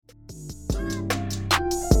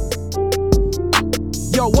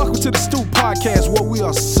Yo, welcome to the Stoop Podcast, where we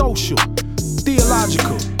are social,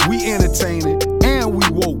 theological, we entertaining, and we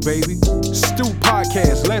woke, baby. Stoop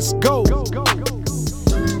Podcast, let's go.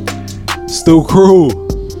 Stoop Crew.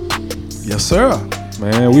 Yes, sir.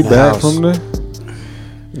 Man, we back from the...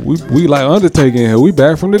 We like Undertaker in here. We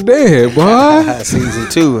back from the dead, boy. Season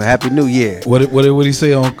 2. Happy New Year. What did he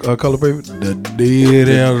say on Color Paper? The dead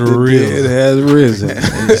has risen. It has risen.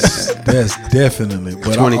 That's definitely.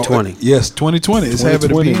 But 2020. Yes, 2020. It's happy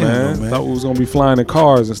to be in, man. man. Thought we was gonna be flying in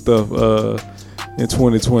cars and stuff in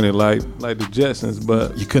 2020, like the Jetsons,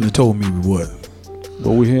 but You couldn't have told me we would.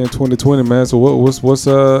 But we here in 2020, man. So what's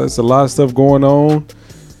it's a lot of stuff going on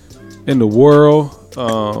in the world.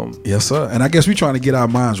 Yes, sir. And I guess we're trying to get our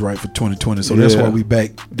minds right for 2020. So that's why we back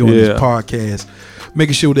doing this podcast,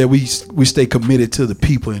 making sure that we stay committed to the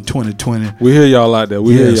people in 2020. We hear y'all out there.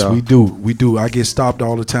 We hear y'all. We do. I get stopped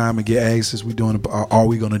all the time and get asked, are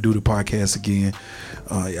we going to do the podcast again?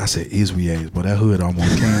 I said, is we asked, but that hood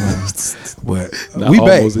almost came out. But we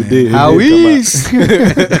back, man. How is?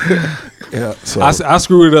 Yeah, so I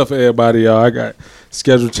screwed it up for everybody, y'all. I got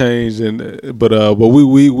schedule change, but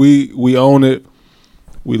we own it.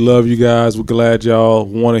 We love you guys. We're glad y'all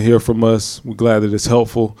want to hear from us. We're glad that it's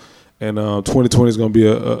helpful, and 2020 is going to be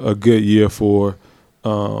a good year for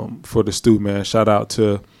the Stu, man. Shout out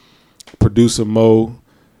to producer Mo.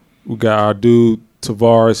 We got our dude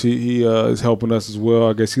Tavares. He is helping us as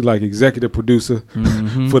well. I guess he like executive producer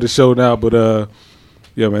for the show now, but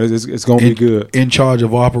yeah, man, it's going to be good. In charge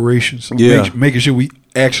of operations. Yeah, making sure we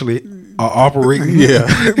actually are operating.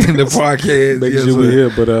 In the podcast. Making sure we're here.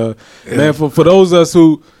 But man, for those of us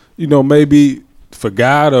who maybe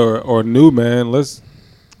forgot or knew, man, let's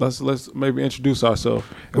maybe introduce ourselves.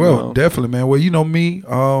 Well, definitely, man. Well, you know me.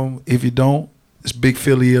 If you don't, it's Big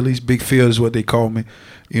Philly Illies. Big Phil is what they call me.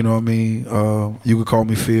 You know what I mean? You can call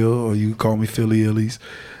me Phil, or you can call me Philly Illies.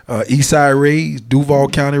 Eastside raised, Duval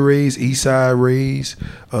County raised, Eastside raised,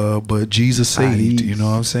 but Jesus saved, you know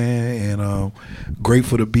what I'm saying? And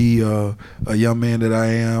grateful to be a young man that I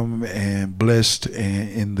am, and blessed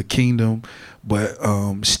in the kingdom, but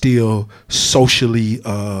still socially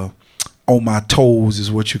on my toes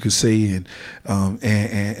is what you could say,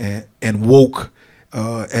 and woke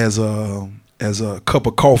as a cup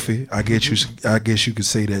of coffee. I guess you could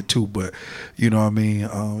say that too, but you know what I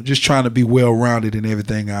mean, just trying to be well rounded in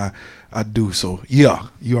everything I do. So yeah,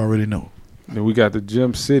 you already know. Then we got the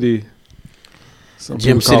Gym City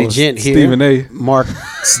Gent here. Stephen A. Mark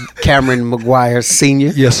Cameron McGuire Sr.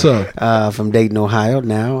 Yes, sir. From Dayton, Ohio.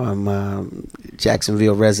 Now I'm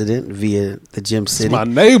Jacksonville resident via the Gym City. That's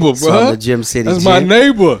my neighbor, bro. So I'm the Gym City. That's Gent. my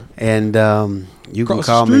neighbor. And you can Across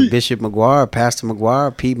call the me street. Bishop McGuire, Pastor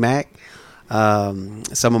McGuire, P. Mac.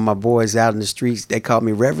 Some of my boys out in the streets, they call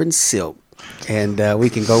me Reverend Silk, and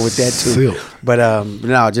we can go with that too. Silk. But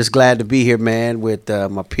no, just glad to be here, man, with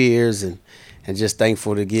my peers, and just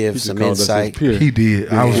thankful to give some insight. He did.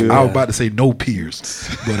 I was about to say no peers,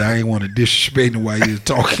 but I ain't want to disrespect him while he was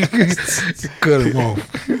talking. Cut him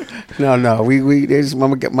off. No, we there's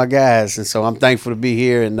my guys, and so I'm thankful to be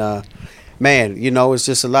here. And man, it's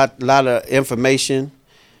just a lot of information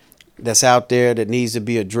that's out there that needs to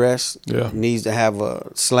be addressed. Yeah. Needs to have a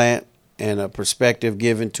slant and a perspective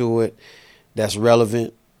given to it that's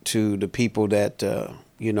relevant to the people that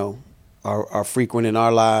are frequent in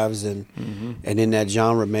our lives and in that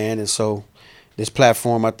genre, man. And so this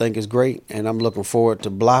platform I think is great, and I'm looking forward to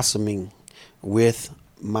blossoming with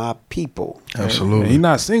my people. Absolutely. He's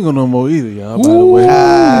not single no more either, y'all. By the way,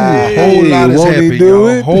 Whole lot is won't he happening, do y'all.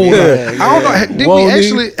 it? Whole lot. Yeah. I don't know.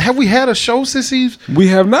 Have we had a show since he's? We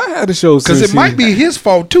have not had a show Because since it might be his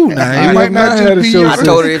fault too. Now it might not had a just be show your I since-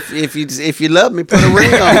 told her if you love me, put a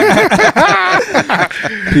ring on.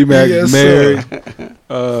 P-Mac Yes, married.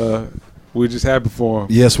 We're just happy for him.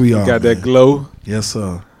 Yes, we are. Got that man. glow. Yes,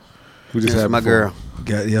 sir. We just That's happy my for girl.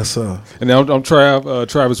 him. Yes, sir. And now I'm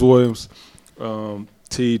Travis Williams,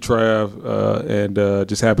 Trav, and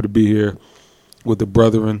just happy to be here with the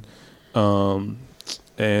brethren.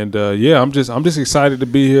 Yeah, I'm just excited to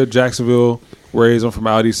be here. Jacksonville raised. I'm from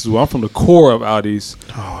out east as well. I'm from the core of out east.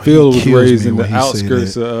 Oh, Phil was he kills raised me in the when he say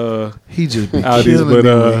outskirts that. of He just be Out east, killing but,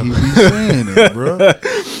 me when he be saying it, bro.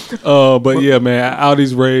 but yeah, man, out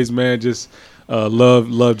east raised, man. Just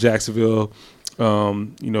love Jacksonville.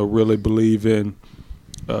 Really believe in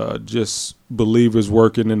just believers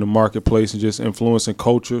working in the marketplace and just influencing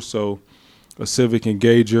culture. So a civic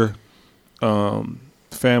engager,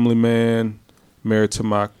 family man, married to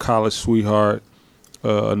my college sweetheart,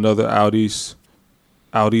 another out easter,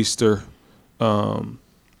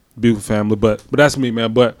 beautiful family. But that's me,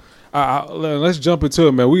 man. But let's jump into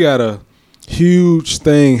it, man. We got a huge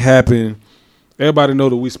thing happen everybody know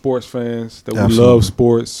that we sports fans, that Absolutely. we love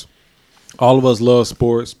sports. All of us love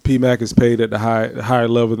sports. P-Mac is paid at the higher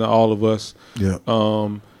level than all of us. Yeah.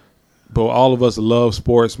 But all of us love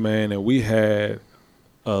sports, man, and we had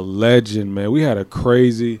a legend, man. We had a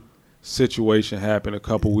crazy situation happen a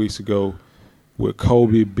couple weeks ago with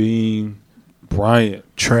Kobe Bryant.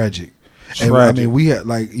 Tragic. And I mean, we had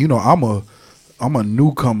I'm a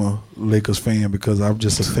newcomer Lakers fan because I'm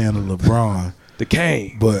just a fan of LeBron. The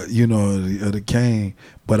King. But the King.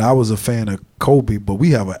 But I was a fan of Kobe. But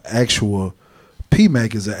we have an actual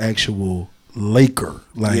P-Mac is an actual Laker,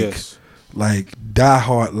 like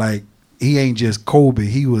diehard. Like he ain't just Kobe.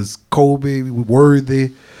 He was Kobe,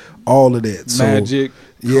 worthy, all of that. Magic,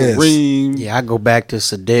 yes. Kareem. Yeah, I go back to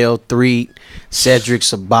Sadell Threet, Cedric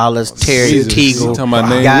Sabalas, Terry Jesus.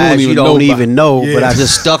 Teagle, Guys you don't even know, but I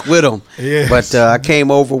just stuck with them. Yes. But I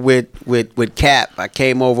came over with Cap. I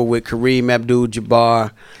came over with Kareem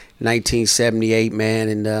Abdul-Jabbar, 1978,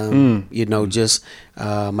 man, and just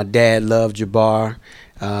my dad loved Jabbar.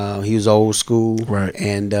 He was old school, right?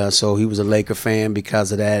 And so he was a Laker fan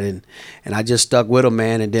because of that, and I just stuck with him,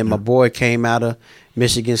 man. And then my boy came out of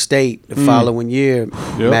Michigan State the following year,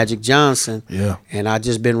 Magic Johnson. Yeah. And I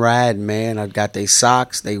just been riding, man. I got their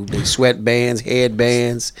socks, they sweatbands,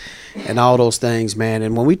 headbands, and all those things, man.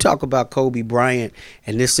 And when we talk about Kobe Bryant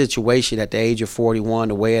and this situation at the age of 41,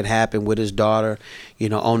 the way it happened with his daughter,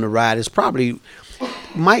 on the ride, it's probably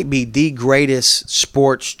might be the greatest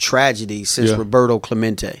sports tragedy since Roberto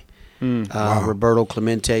Clemente. Wow. Roberto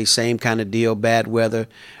Clemente, same kind of deal, bad weather,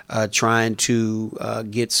 trying to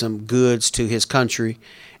get some goods to his country,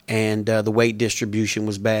 and the weight distribution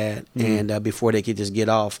was bad, and before they could just get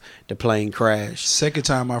off, the plane crashed. Second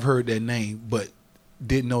time I've heard that name, but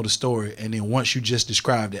didn't know the story, and then once you just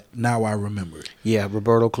described it, now I remember it. Yeah,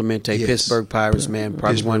 Roberto Clemente, Yes. Pittsburgh Pirates, man,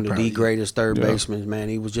 probably Pittsburgh one of the Pirates, greatest third basemen, man.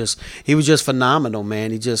 He was just phenomenal, man.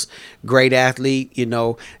 He just great athlete,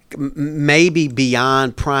 maybe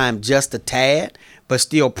beyond prime just a tad, but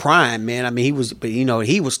still prime, man. I mean, he was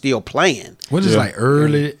still playing. What is like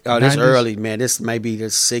early? Oh, this 90s? early, man. This may be the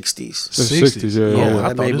 60s. The 60s, yeah. Yeah, I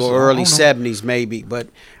that thought may this go was- early I don't know. 70s, maybe. But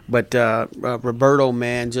Roberto,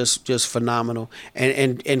 man, just phenomenal.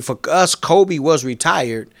 And for us, Kobe was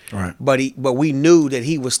retired, Right. But we knew that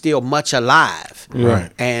he was still much alive.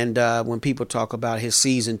 Right. And when people talk about his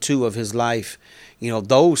season 2 of his life,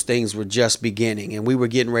 those things were just beginning, and we were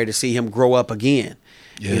getting ready to see him grow up again.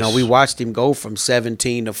 Yes. We watched him go from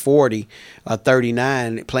 17 to 40,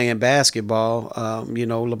 39 playing basketball.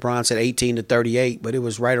 LeBron said 18 to 38, but it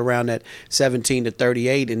was right around that 17 to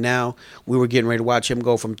 38. And now we were getting ready to watch him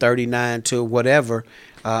go from 39 to whatever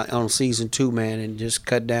on season 2, man, and just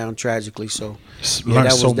cut down tragically. So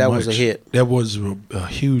that was a hit. That was a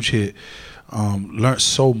huge hit. Learned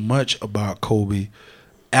so much about Kobe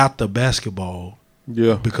after basketball.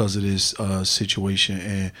 Yeah. Because of this situation,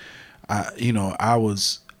 and I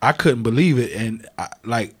couldn't believe it, and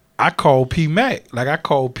I called P Mac, I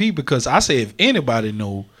called P because I said if anybody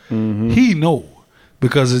know, he know,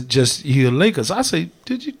 because it's just he a Lakers. I say,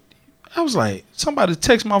 I was like, somebody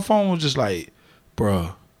text my phone was just like,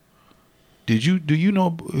 bruh, do you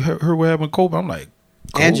know her what happened to Kobe? I'm like,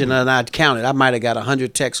 Kobe? Angela and I counted. I might have got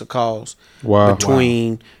 100 texts or calls Wow.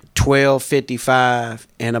 between 12:55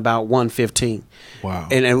 and about 1:15. Wow.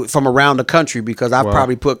 And from around the country, because I've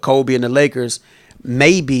probably put Kobe and the Lakers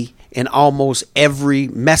maybe in almost every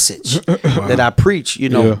message that I preach,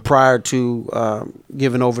 prior to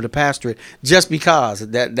giving over the pastorate, just because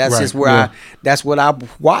that's just where that's what I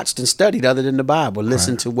watched and studied other than the Bible.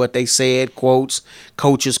 Listen to what they said, quotes,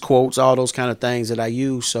 coaches' quotes, all those kind of things that I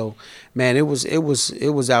use. So, man, it was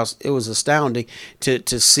astounding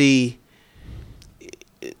to see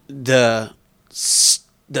the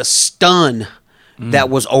stun that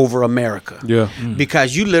was over America. Yeah.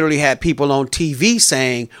 Because you literally had people on TV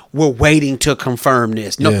saying, we're waiting to confirm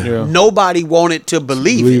this. Yeah. Nobody wanted to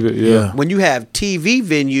believe it. Yeah. When you have TV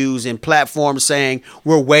venues and platforms saying,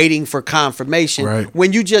 we're waiting for confirmation, Right.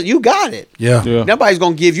 when you got it. Yeah. Yeah. Nobody's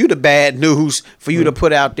going to give you the bad news for you to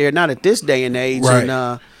put out there, not at this day and age. Right.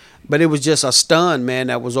 And, but it was just a stun, man,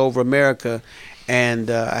 that was over America.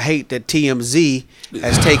 And I hate that TMZ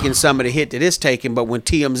has taken some of the hit that it's taken, but when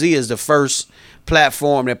TMZ is the first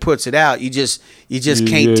platform that puts it out, you just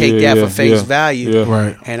can't take that for face value. Yeah.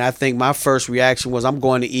 Right. And I think my first reaction was, I'm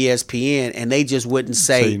going to ESPN, and they just wouldn't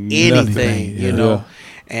say anything, nothing. you know.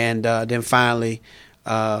 And then finally,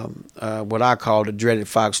 what I call the dreaded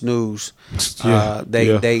Fox News,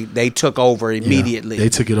 they took over immediately. They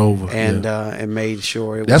took it over, and made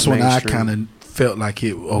sure it That's was when I mainstream. kind of felt like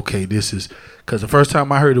it. Okay, this is because the first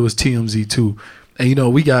time I heard it was TMZ too, And you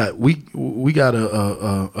know, we got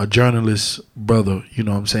a journalist brother, you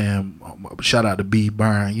know what I'm saying? Shout out to B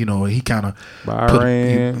Byron, you know, he kind of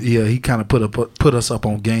put us up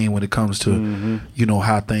on game when it comes to you know,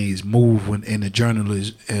 how things move in the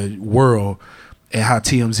journalist world, and how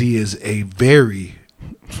TMZ is a very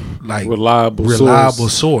like reliable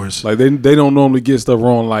source. Like they don't normally get stuff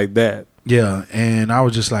wrong like that. Yeah, and I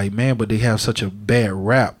was just like, man, but they have such a bad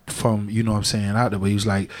rap from, you know what I'm saying, out there. But he was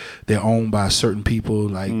like, they're owned by certain people,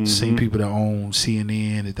 like same people that own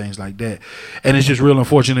CNN and things like that. And it's just real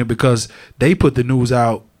unfortunate because they put the news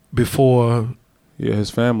out before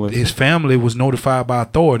his family was notified by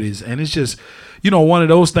authorities. And it's just, you know, one of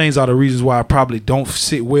those things are the reasons why I probably don't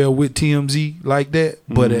sit well with TMZ like that.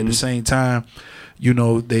 But at the same time, you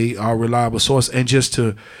know, they are a reliable source. And just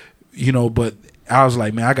to, you know, but I was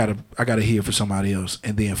like, man, I gotta hear for somebody else.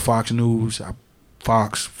 And then Fox News,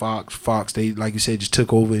 Fox, they, like you said, just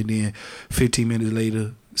took over. And then 15 minutes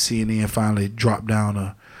later, CNN finally dropped down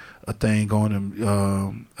a thing on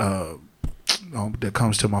them that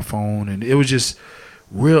comes to my phone. And it was just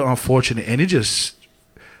real unfortunate. And it just,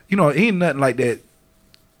 you know, it ain't nothing like that.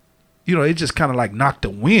 You know, it just kind of like knocked the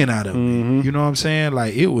wind out of me. You know what I'm saying?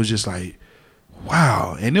 Like, it was just like,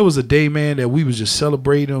 wow. And it was a day, man, that we was just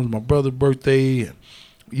celebrating. It was my brother's birthday, and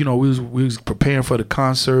you know, we was preparing for the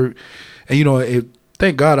concert. And you know,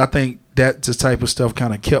 thank God, I think that the type of stuff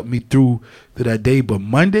kind of kept me through to that day. But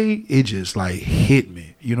Monday, it just like hit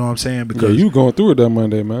me. You know what I'm saying? Because you going through it that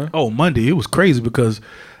Monday, man. Oh, Monday, it was crazy because,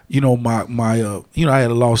 you know, my you know, I had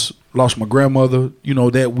lost my grandmother, you know,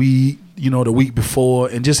 that week, you know, the week before,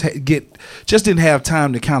 and just didn't have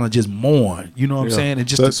time to kind of just mourn, you know what I'm saying, and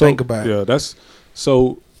just to think about it. Yeah, that's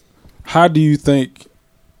so. How do you think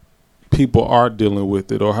people are dealing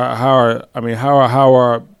with it, or how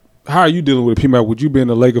are you dealing with it? P-Mac, would you been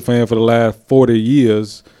a Laker fan for the last 40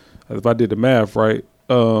 years? If I did the math right,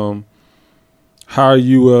 how are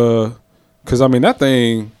you? Because I mean, that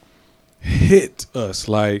thing hit us.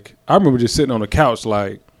 Like, I remember just sitting on the couch,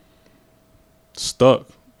 like stuck.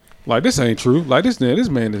 Like, this ain't true. Like, this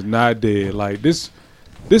man is not dead. Like, this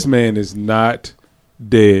man is not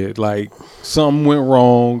dead. Like, something went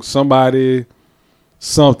wrong. Something.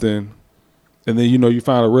 And then, you know, you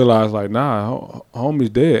finally realize, like, nah,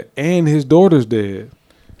 homie's dead. And his daughter's dead.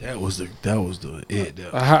 That was it.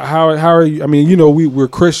 How are you? I mean, you know, we're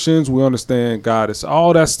Christians. We understand God. It's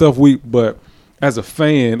all that stuff. But as a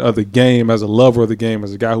fan of the game, as a lover of the game,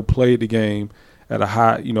 as a guy who played the game at a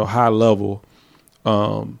high level,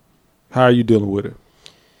 how are you dealing with it?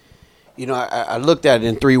 You know, I looked at it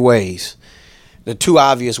in three ways. The two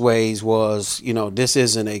obvious ways was, you know, this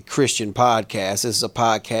isn't a Christian podcast. This is a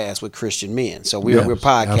podcast with Christian men. So we're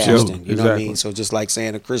podcasting, absolutely. You know what I mean? So just like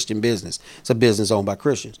saying a Christian business, it's a business owned by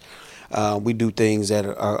Christians. We do things that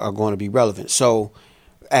are going to be relevant. So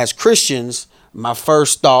as Christians, my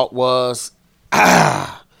first thought was,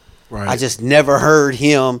 right. I just never heard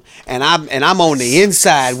him, and I'm on the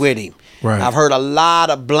inside with him. Right. I've heard a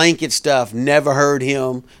lot of blanket stuff. Never heard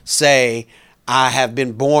him say, I have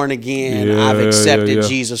been born again. I've accepted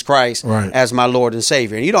Jesus Christ as my Lord and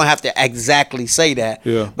Savior. And you don't have to exactly say that,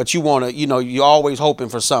 but you want to, you know, you're always hoping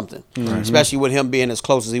for something, especially with him being as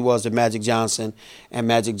close as he was to Magic Johnson, and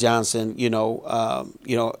Magic Johnson,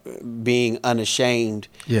 being unashamed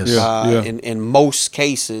in most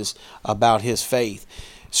cases about his faith.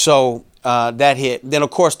 So that hit. Then,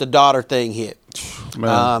 of course, the daughter thing hit.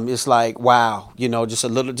 It's like, wow, you know, just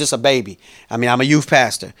a baby. I mean, I'm a youth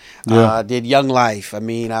pastor. Did Young Life. I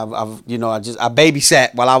mean, I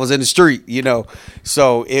babysat while I was in the street, you know.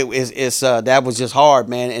 So it's that was just hard,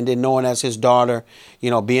 man. And then knowing as his daughter, you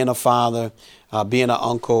know, being a father, being an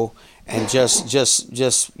uncle, and just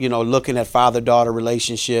you know, looking at father-daughter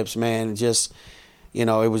relationships, man, just, you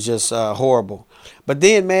know, it was just horrible. But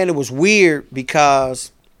then, man, it was weird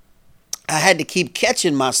because I had to keep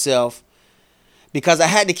catching myself, because I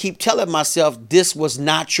had to keep telling myself this was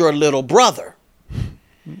not your little brother.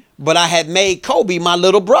 But I had made Kobe my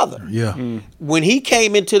little brother. Yeah. When he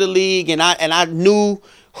came into the league, and I knew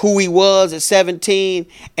who he was at 17,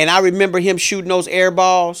 and I remember him shooting those air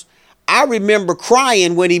balls. I remember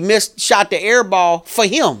crying when he shot the air ball for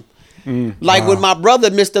him. When my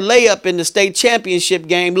brother missed a layup in the state championship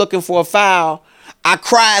game looking for a foul, I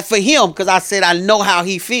cried for him because I said I know how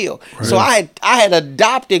he feel. Right. So I had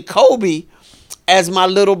adopted Kobe as my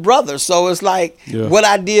little brother. So it's like what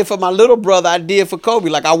I did for my little brother, I did for Kobe.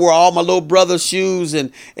 Like, I wore all my little brother's shoes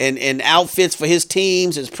and outfits for his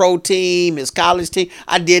teams, his pro team, his college team.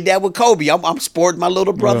 I did that with Kobe. I'm sporting my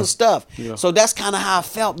little brother's stuff. Yeah. So that's kind of how I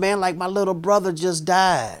felt, man. Like, my little brother just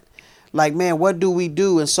died. Like, man, what do we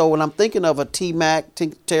do? And so when I'm thinking of a T-Mac,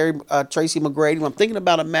 Tracy McGrady, when I'm thinking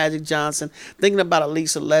about a Magic Johnson, thinking about a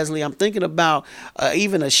Lisa Leslie, I'm thinking about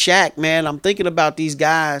even a Shaq, man. I'm thinking about these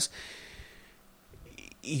guys.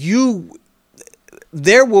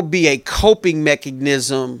 There will be a coping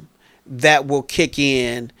mechanism that will kick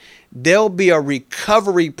in. There'll be a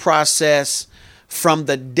recovery process from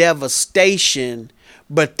the devastation,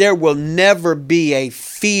 but there will never be a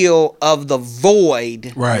feel of the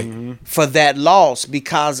void for that loss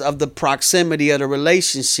because of the proximity of the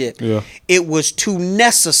relationship. Yeah. It was too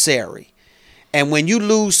necessary. And when you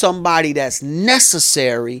lose somebody that's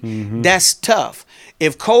necessary, that's tough.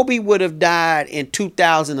 If Kobe would have died in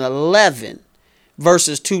 2011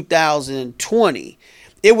 versus 2020,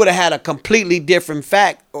 it would have had a completely different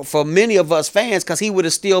fact for many of us fans because he would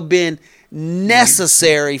have still been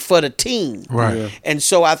necessary for the team. Right. Yeah. And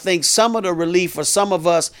so I think some of the relief for some of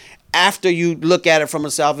us, after you look at it from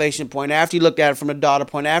a salvation point, after you look at it from a daughter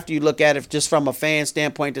point, after you look at it just from a fan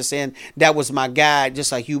standpoint to saying that was my guy,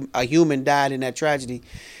 just like a human died in that tragedy.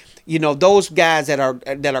 You know, those guys that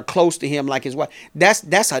are close to him, like his wife,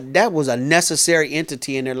 that was a necessary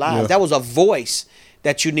entity in their lives. Yeah. That was a voice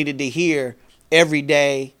that you needed to hear every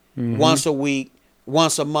day, once a week,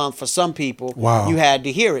 once a month. For some people, you had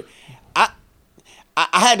to hear it.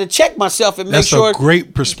 I had to check myself and make sure. That's a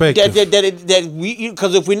great perspective.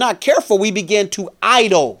 Because if we're not careful, we begin to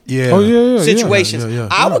idle situations.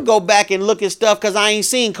 I would go back and look at stuff because I ain't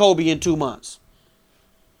seen Kobe in 2 months.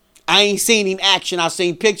 I ain't seen him action. I've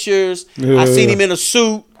seen pictures. I've seen him in a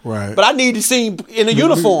suit. Right. But I need to see him in a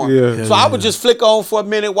uniform. So I would just flick on for a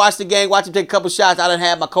minute, watch the game, watch him take a couple shots. I done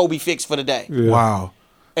had my Kobe fix for the day. Yeah. Wow.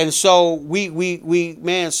 And so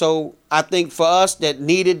so I think for us that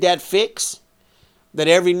needed that fix, that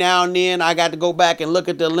every now and then I got to go back and look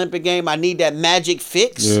at the Olympic game. I need that magic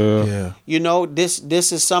fix. Yeah. You know, this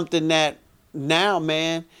is something that now,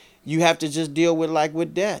 man, you have to just deal with like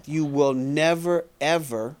with death. You will never,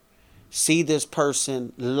 ever see this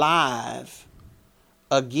person live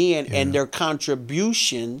again, and their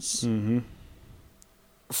contributions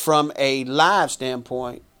from a live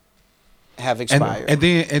standpoint have expired. And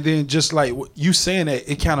then just like you saying that,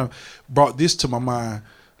 it kind of brought this to my mind,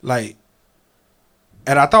 like,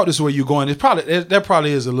 and I thought this is where you're going. That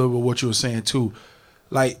probably is a little bit what you were saying too.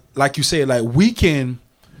 Like you said, like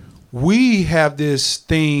we have this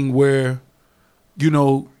thing where, you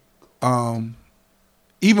know,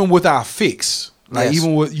 even with our fix, like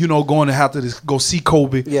even with, you know, going to have to go see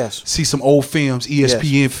Kobe, see some old films,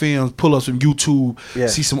 ESPN films, pull up some YouTube,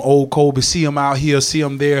 see some old Kobe, see him out here, see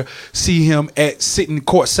him there, see him sitting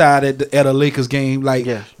courtside at a Lakers game, like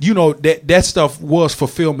you know that stuff was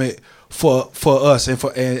fulfillment for us and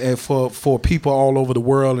for people all over the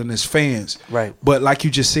world and as fans. Right. But like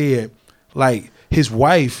you just said, like his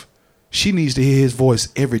wife, she needs to hear his voice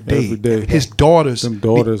every day. Every day. His daughters.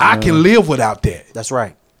 I can live without that. That's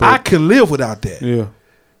right. I can live without that. Yeah.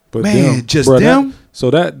 But man, them.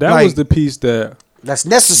 That like, was the piece that's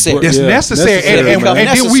necessary. That's necessary. And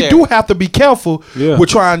then we do have to be careful with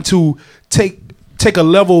trying to take a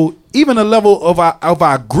level, even a level of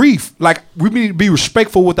our grief. Like we need to be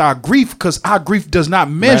respectful with our grief because our grief does not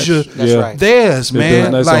measure theirs,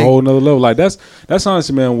 man. That's like, a whole nother level. Like that's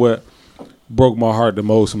honestly, man, what broke my heart the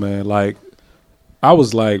most, man. Like I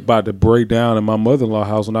was like about to break down in my mother-in-law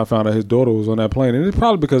house when I found out his daughter was on that plane. And it's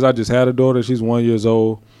probably because I just had a daughter. She's 1 year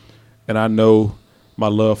old. And I know my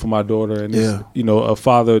love for my daughter. And, you know, a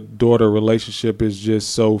father-daughter relationship is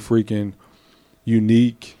just so freaking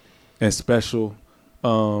unique and special.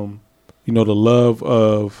 You know, the love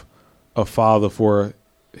of a father for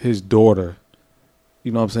his daughter.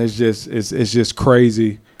 You know what I'm saying? It's just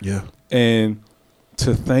crazy. Yeah. And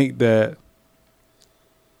to think that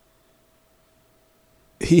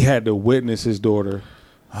he had to witness his daughter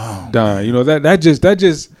dying. You know, that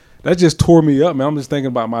just tore me up, man. I'm just thinking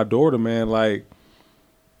about my daughter, man. Like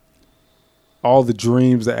all the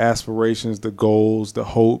dreams, the aspirations, the goals, the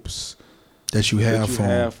hopes that you have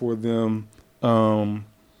for them,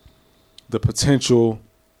 the potential.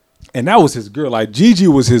 And that was his girl. Like GiGi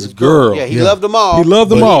was his girl. Yeah, he loved them all. He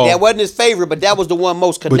loved them all. That wasn't his favorite, but that was the one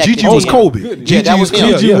most connected. But GiGi was Kobe. Yeah, that was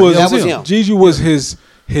him. GiGi was his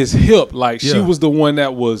hip, like she was the one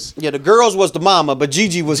that was. Yeah, the girls was the mama, but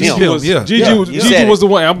GiGi was him. GiGi was the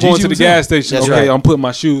one. I'm going to the gas station. That's okay, I'm putting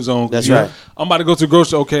my shoes on. That's right. I'm about to go to the grocery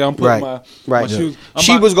store. Okay, I'm putting my shoes.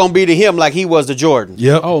 She was gonna be to him like he was to Jordan.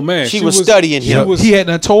 Yep. Oh man, she was studying him. He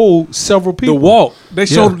hadn't told several people the walk. They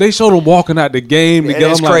showed him walking out the game.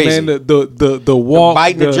 That's I'm crazy. Like, man, the walk,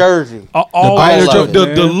 biting the jersey,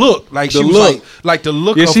 the look, like she was like the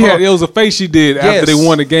look. Yeah, she had. It was a face she did after they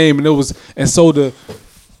won the game, and it was, and so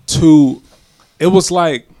it was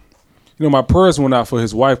like, my prayers went out for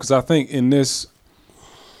his wife, because I think in this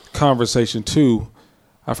conversation too,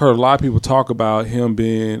 I've heard a lot of people talk about him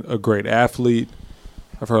being a great athlete.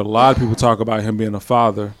 I've heard a lot of people talk about him being a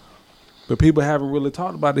father, but people haven't really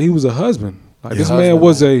talked about that he was a husband. Like, this man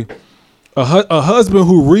was a husband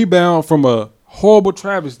who rebounded from a horrible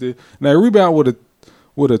travesty. Now, rebound with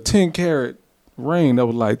a 10-carat ring that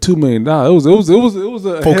was like $2 million. It was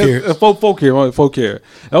a 4 carats. 4 carat.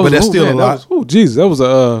 But that's still a lot. Jesus, that was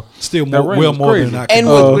a still that more, ring well was more crazy. than I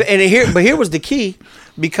can. But here was the key,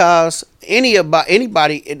 because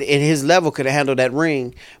anybody in his level could have handled that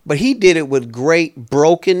ring, but he did it with great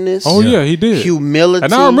brokenness. Oh yeah, he did. Humility.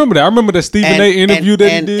 And I remember that. I remember that Stephen A. interview that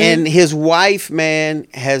he did. And his wife, man,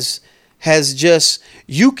 has just,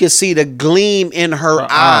 you can see the gleam in her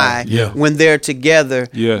eye when they're together.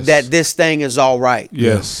 Yes. That this thing is all right.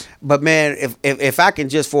 Yes. But man, if I can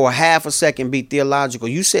just for a half a second be theological,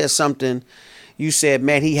 you said something. You said,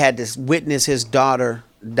 man, he had to witness his daughter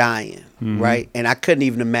dying, right? And I couldn't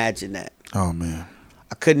even imagine that. Oh man,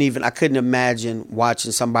 I couldn't imagine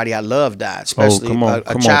watching somebody I love die, especially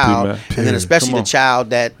a child, P-Man. and then especially the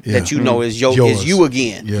child that you know is you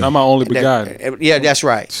again. Yeah. Not my only begotten. Yeah, that's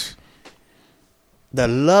right. The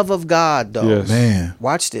love of God, though, Yes. man.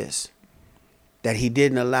 watch this, that he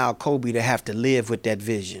didn't allow Kobe to have to live with that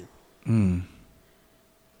vision.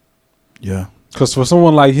 Yeah, Because for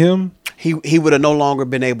someone like him, He would have no longer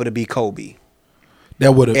been able to be Kobe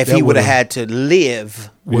that would have if he would have had to live.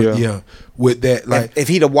 With that, like If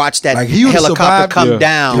he'd have watched that like he would've helicopter survived. come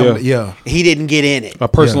down, yeah. he didn't get in it. a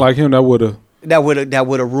person like him, that would have. That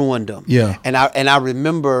would have ruined him. Yeah. And I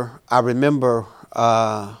remember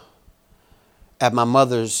at my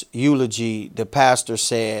mother's eulogy, the pastor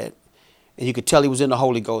said, and you could tell he was in the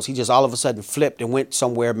Holy Ghost. He just all of a sudden flipped and went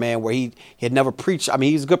somewhere, man, where he had never preached. I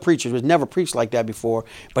mean, he's a good preacher. He was never preached like that before.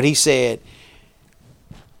 But he said,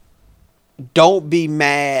 don't be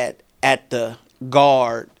mad at the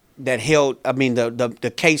guard that held,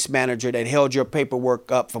 the case manager that held your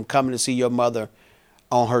paperwork up from coming to see your mother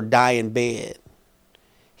on her dying bed.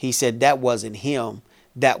 He said that wasn't him.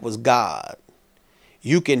 That was God.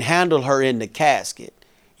 You can handle her in the casket.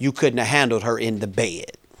 You couldn't have handled her in the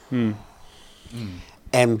bed.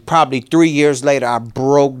 And probably 3 years later, I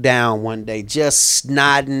broke down one day, just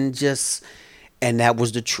nodding, and that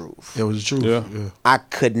was the truth. It was the truth. Yeah. I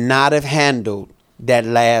could not have handled that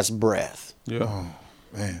last breath. Yeah. Oh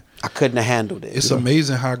man, I couldn't have handled it. it's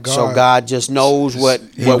amazing how God. So God just knows what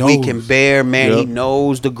He we knows. can bear, man. Yep. He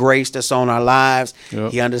knows the grace that's on our lives.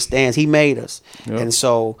 Yep. He understands. He made us, Yep. and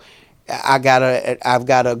so I've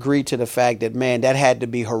gotta agree to the fact that, man, that had to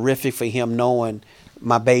be horrific for him knowing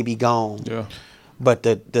my baby gone. Yeah. But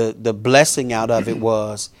the blessing out of it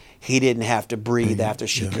was he didn't have to breathe after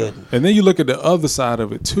she couldn't. And then you look at the other side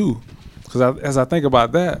of it too, because as I think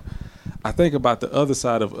about that, I think about the other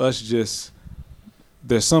side of us. Just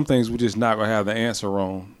there's some things we're just not gonna have the answer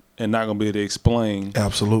on, and not gonna be able to explain.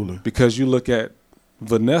 Absolutely. Because you look at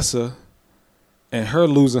Vanessa and her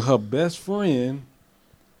losing her best friend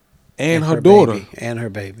and her daughter baby, and her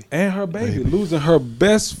baby. and her baby, losing her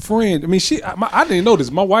best friend. I mean, I didn't know this.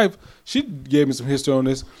 My wife, she gave me some history on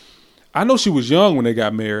this. I know she was young when they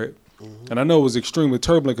got married, and I know it was extremely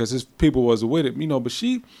turbulent because his people wasn't with it, But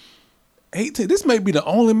she, 18. This may be the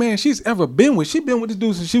only man she's ever been with. She's been with this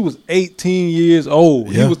dude since she was 18 years old.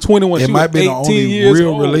 Yeah. He was 21. It She might was be the 18 only years real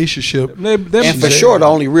old. relationship. And for sure, the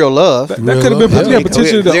only real love. That could have been love, yeah.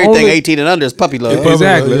 potentially the Everything only. 18 and under is puppy love. Yeah.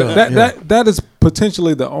 Exactly. Yeah. That is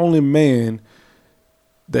potentially the only man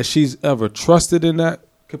that she's ever trusted in that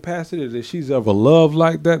capacity, that she's ever loved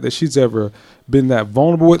like that she's ever been that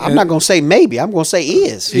vulnerable with. I'm not gonna say maybe. I'm gonna say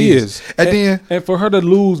is. He is. And for her to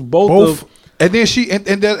lose both of. And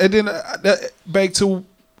then back to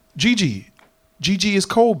GiGi. GiGi is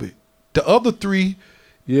Kobe. The other three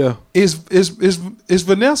Yeah. is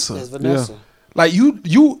Vanessa. Is Vanessa. Like you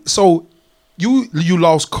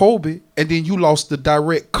lost Kobe, and then you lost the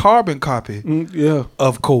direct carbon copy Yeah.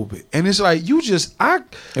 of Kobe. And it's like And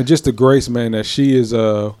just the grace, man, that she is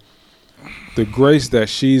the grace that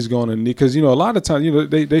she's gonna need, because a lot of times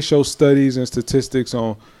they show studies and statistics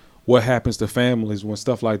on what happens to families when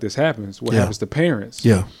stuff like this happens, what happens to parents.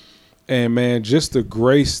 Yeah. And man, just the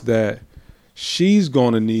grace that she's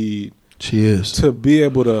gonna need She is. to be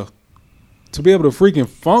able to freaking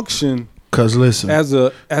function. Cause listen, As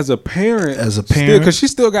a parent, because she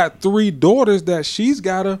still got 3 daughters that she's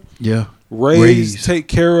gotta yeah, raise, take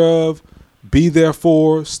care of, be there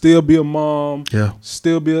for, still be a mom,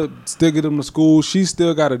 still get them to school. She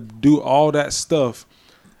still got to do all that stuff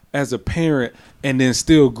as a parent, and then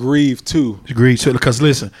still grieve too. Agreed. So, because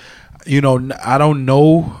listen, I don't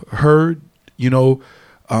know her,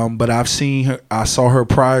 but I've seen her. I saw her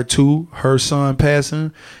prior to her son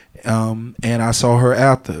passing, and I saw her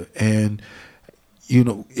after. And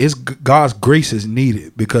it's God's grace is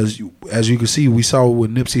needed because, as you can see, we saw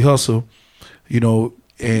with Nipsey Hussle,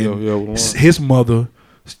 and his mother.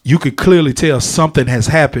 You could clearly tell something has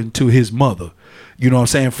happened to his mother. You know what I'm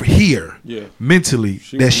saying? For here, mentally,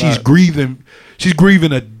 she's grieving. She's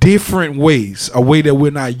grieving a different ways, a way that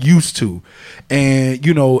we're not used to. And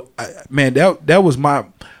man, that was my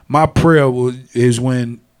prayer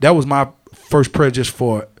that was my first prayer just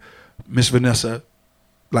for Miss Vanessa,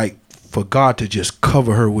 like for God to just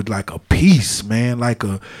cover her with like a peace, man, like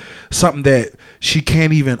something that she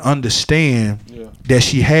can't even understand that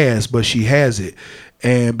she has, but she has it.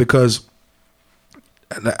 And because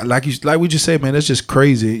like we just said, man, that's just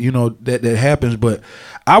crazy, that happens. But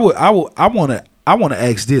I want to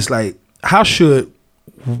ask this, like, how should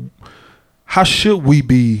we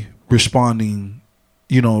be responding,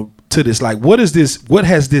 to this? Like, what has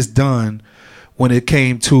this done when it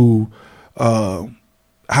came to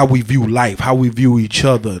how we view life, how we view each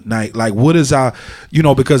other? Like what is our,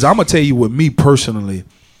 because I'm gonna tell you, with me personally,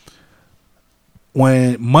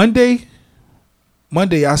 when Monday,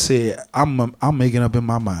 I said I'm making up in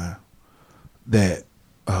my mind that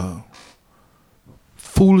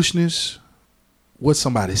foolishness, what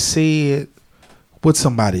somebody said, what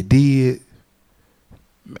somebody did,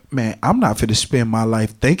 man, I'm not finna spend my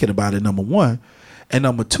life thinking about it, number one. And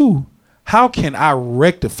number two, how can I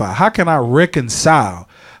rectify? How can I reconcile?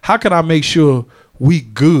 How can I make sure we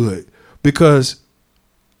good? Because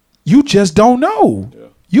you just don't know. Yeah.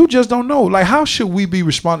 You just don't know. Like, how should we be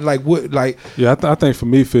responding? Like, what? Like, yeah, I think for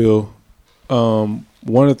me, Phil, one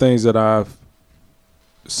of the things that I've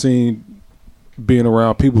seen being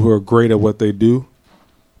around people who are great at what they do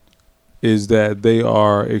is that they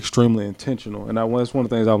are extremely intentional. And that's one of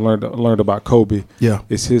the things I've learned about Kobe. Yeah,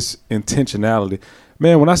 is his intentionality.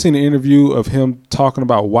 Man, when I seen the interview of him talking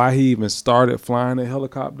about why he even started flying in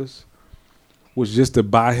helicopters, was just to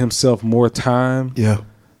buy himself more time. Yeah,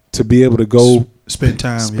 to be able to go spend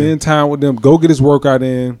time with them, go get his workout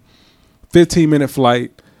in. 15-minute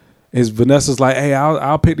flight. Vanessa's like, hey,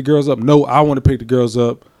 I'll pick the girls up. No, I want to pick the girls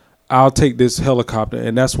up. I'll take this helicopter.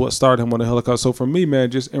 And that's what started him on the helicopter. So for me,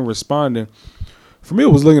 man, just in responding, for me, it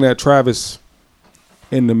was looking at Travis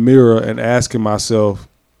in the mirror and asking myself,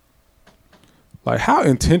 like, how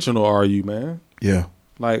intentional are you, man? Yeah.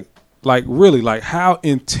 Like really, like, how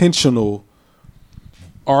intentional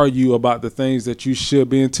are you about the things that you should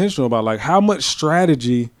be intentional about? Like, how much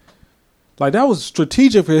strategy? Like, that was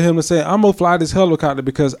strategic for him to say, I'm gonna fly this helicopter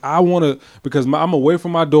because I'm away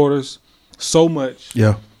from my daughters so much.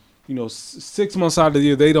 Yeah. 6 months out of the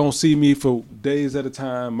year, they don't see me for days at a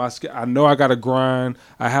time. I know I gotta grind.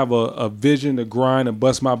 I have a vision to grind and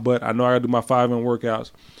bust my butt. I know I gotta do my 5-minute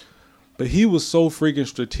workouts. But he was so freaking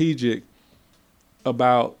strategic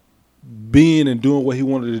about being and doing what he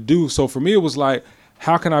wanted to do. So for me, it was like,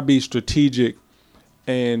 how can I be strategic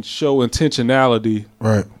and show intentionality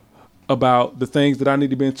about the things that I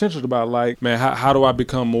need to be intentional about? Like, man, how do I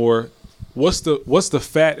become more? What's the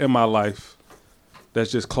fat in my life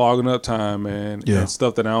that's just clogging up time, man? Yeah. And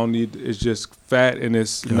stuff that I don't need. It's just fat and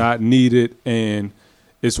it's not needed and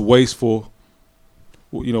it's wasteful.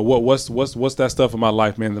 What's that stuff in my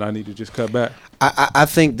life, man, that I need to just cut back? I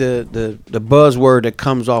think the buzzword that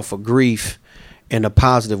comes off of grief in a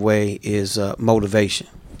positive way is motivation.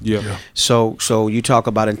 Yeah. So you talk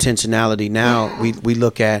about intentionality. Now we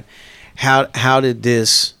look at how did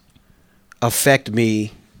this affect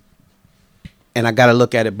me, and I got to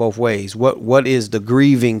look at it both ways. What is the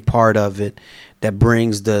grieving part of it that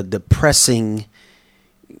brings the depressing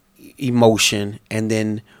emotion, and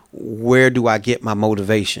then where do I get my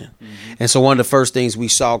motivation? Mm-hmm. And so one of the first things we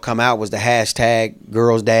saw come out was the hashtag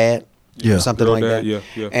girls dad. Yeah, something like that. Yeah.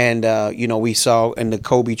 And we saw in the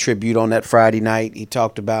Kobe tribute on that Friday night, he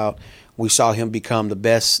talked about, we saw him become the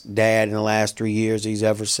best dad in the last 3 years he's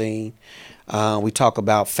ever seen. We talk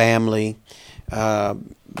about family.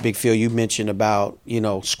 Big Phil, you mentioned about,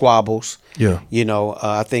 squabbles. Yeah.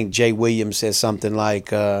 I think Jay Williams said something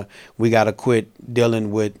like, we got to quit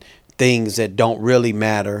dealing with things that don't really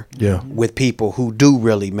matter with people who do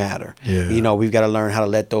really matter. Yeah. We've got to learn how to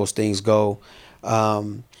let those things go.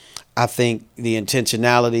 I think the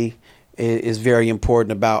intentionality is very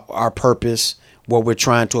important about our purpose, what we're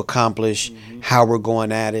trying to accomplish, how we're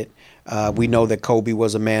going at it. We know that Kobe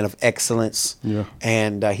was a man of excellence,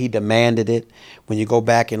 and he demanded it. When you go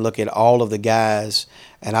back and look at all of the guys,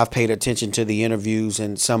 and I've paid attention to the interviews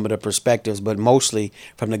and some of the perspectives, but mostly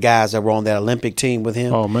from the guys that were on that Olympic team with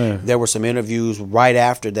him. Oh, man. There were some interviews right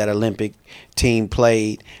after that Olympic team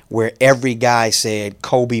played where every guy said,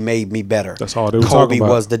 Kobe made me better. That's all they were Kobe talking about.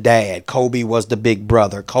 was the dad. Kobe was the big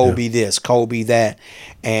brother. Kobe this, Kobe that.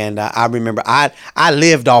 And I remember I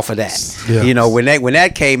lived off of that. Yeah. You know, when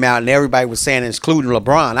that came out and everybody was saying, including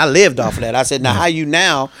LeBron, I lived off of that. I said, now how you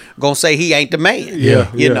now going to say he ain't the man?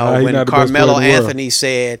 Yeah, You yeah. know, How he when not the best player Carmelo in the world? Anthony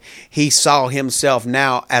said he saw himself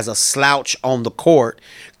now as a slouch on the court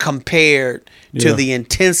compared to Yeah. the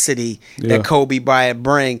intensity Yeah. that Kobe Bryant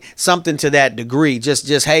bring, something to that degree. Just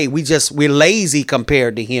hey, we're lazy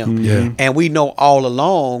compared to him. Yeah. And we know all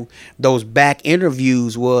along those back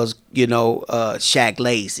interviews was, Shaq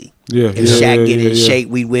lazy. Yeah, If yeah, Shaq yeah, get yeah, in yeah. shape,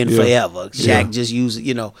 we win Yeah. forever. Shaq Yeah. just use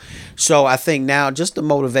it, So I think now just the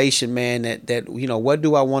motivation, man, that what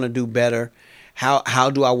do I want to do better? How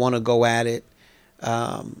do I want to go at it?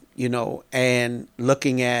 And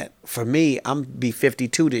looking at, for me, I'm be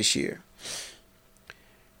 52 this year.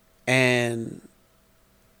 And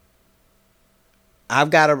I've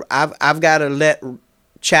got to let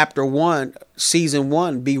chapter 1, season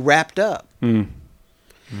 1 be wrapped up.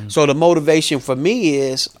 So the motivation for me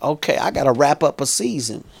is, okay, I got to wrap up a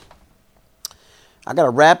season. I got to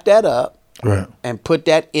wrap that up. Right. And put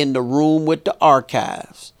that in the room with the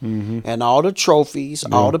archives and all the trophies,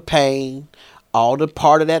 all the pain, all the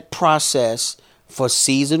part of that process for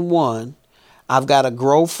season 1. I've got to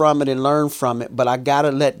grow from it and learn from it, but I got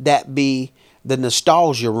to let that be the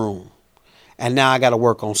nostalgia room. And now I got to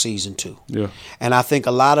work on season 2. Yeah. And I think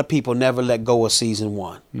a lot of people never let go of season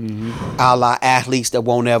 1. A la athletes that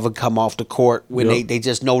won't ever come off the court when they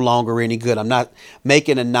just no longer any good. I'm not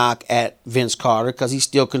making a knock at Vince Carter because he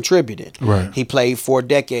still contributed. Right. He played 4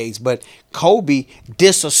 decades. But Kobe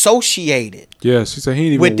disassociated. Yes, he said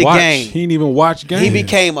he didn't With even the watch. game. He didn't even watch games. He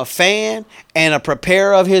became a fan and a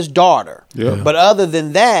preparer of his daughter. Yeah. But other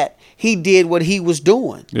than that, he did what he was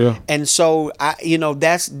doing. Yeah. And so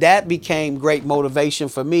that became great motivation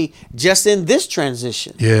for me just in this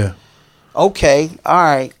transition. Yeah. Okay, all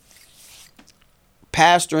right.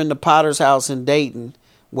 Pastor in the Potter's House in Dayton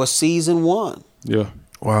was season 1. Yeah.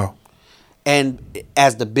 Wow. And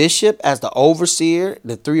as the bishop, as the overseer,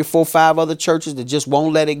 the 3 or 4, 5 other churches that just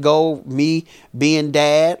won't let it go, me being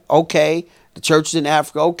dad, okay. The churches in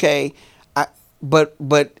Africa, okay. But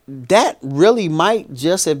that really might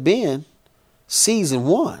just have been season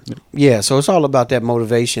 1. Yeah, so it's all about that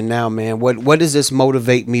motivation now, man. What does this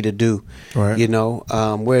motivate me to do? Right.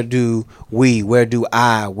 Where do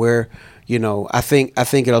I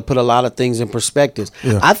think it'll put a lot of things in perspectives.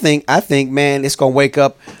 Yeah. I think, man, it's gonna wake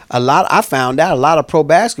up a lot. I found out a lot of pro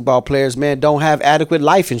basketball players, man, don't have adequate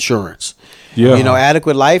life insurance. Yeah.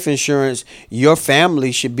 Adequate life insurance, your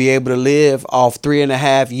family should be able to live off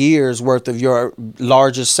 3.5 years worth of your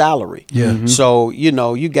largest salary. Yeah. Mhm. So,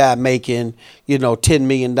 you got making, $10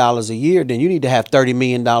 million a year, then you need to have $30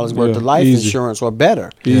 million worth of life easy. insurance or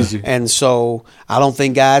better. Easy. And so I don't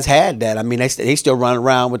think guys had that. I mean, they still run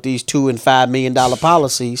around with these $2 and $5 million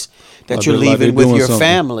policies that Like you're they- like leaving they with doing your something.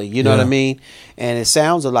 family. You know what I Yeah. mean? And it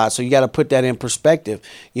sounds a lot. So you got to put that in perspective.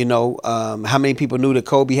 How many people knew that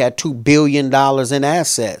Kobe had $2 billion in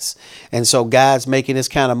assets? And so guys making this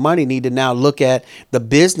kind of money need to now look at the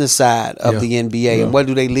business side of Yeah. the NBA and what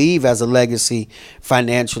do they leave as a legacy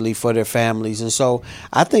financially for their families. And so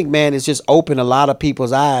I think, man, it's just opened a lot of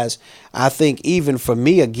people's eyes. I think even for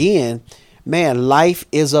me, again, man, life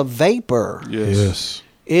is a vapor. Yes.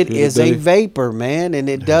 It Good is day. a vapor, man, and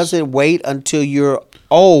it doesn't wait until you're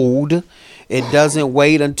old. It doesn't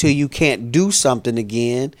wait until you can't do something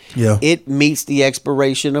again. Yeah. It meets the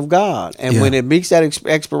expiration of God. And Yeah. when it meets that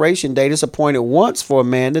expiration date, it's appointed once for a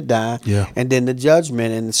man to die Yeah. and then the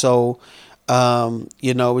judgment. And so,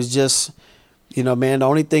 it's just, man, the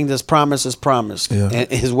only thing that's promised is promised. Yeah.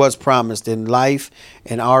 And is what's promised. In life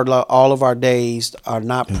and all of our days are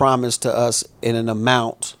not promised to us in an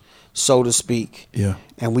amount, so to speak. Yeah.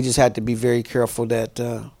 And we just had to be very careful that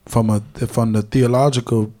From the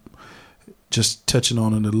theological, just touching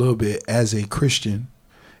on it a little bit, as a Christian,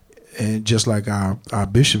 and just like our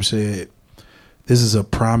bishop said, this is a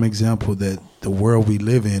prime example that the world we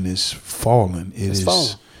live in is fallen. It's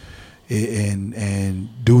fallen. And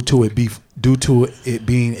due to it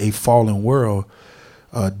being a fallen world,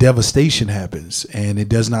 devastation happens, and it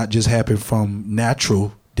does not just happen from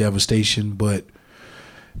natural devastation, but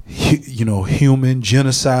human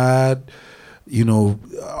genocide,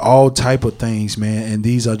 all type of things, man. And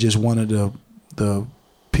these are just one of the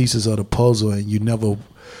pieces of the puzzle, and you never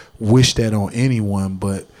wish that on anyone.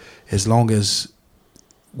 But as long as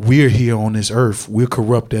we're here on this earth, we're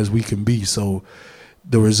corrupt as we can be. So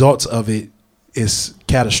the results of it is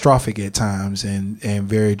catastrophic at times and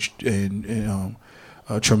very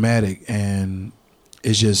traumatic, and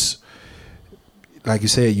it's just like you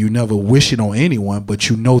said, you never wish it on anyone, but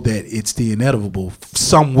you know that it's the inevitable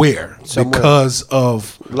somewhere. Because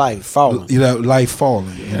of life falling. Life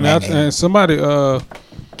falling. And somebody,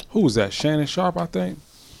 who was that? Shannon Sharp, I think.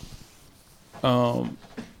 I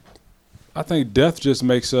think death just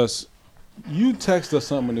makes us. You text us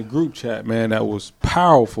something in the group chat, man, that was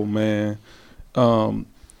powerful, man. We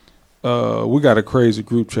got a crazy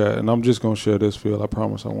group chat, and I'm just gonna share this, Phil. I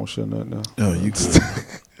promise I won't share nothing else. Oh, you good.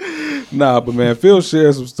 Nah, but man, Phil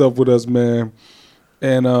shared some stuff with us, man,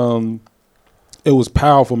 and it was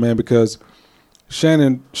powerful, man, because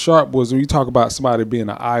Shannon Sharp was, when you talk about somebody being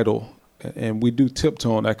an idol, and we do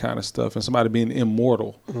tiptoe on that kind of stuff, and somebody being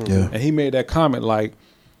immortal, and he made that comment like,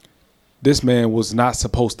 this man was not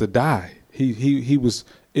supposed to die. He was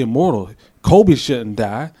immortal. Kobe shouldn't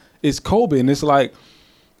die. It's Kobe, and it's like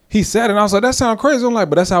he said it, and I was like, that sounds crazy. I'm like,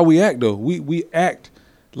 but that's how we act, though. We act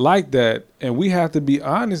like that, and we have to be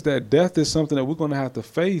honest that death is something that we're going to have to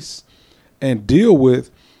face and deal with.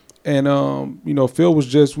 And Phil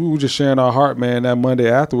was we were just sharing our heart, man, that Monday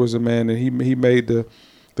afterwards, man, and he made the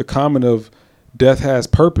comment of death has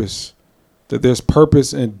purpose, that there's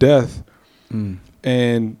purpose in death,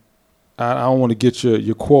 and I don't want to get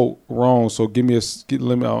your quote wrong, so give me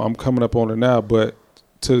I'm coming up on it now, but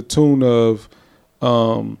to the tune of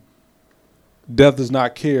death does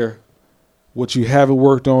not care what you haven't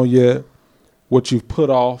worked on yet, what you've put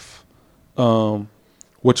off,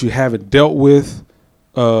 what you haven't dealt with,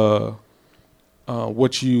 what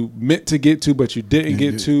you meant to get to but you didn't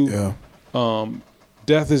get to. Yeah.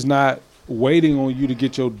 Death is not waiting on you to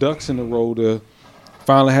get your ducks in a row to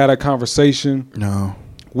finally have that conversation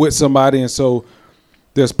with somebody. And so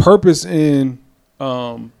there's purpose in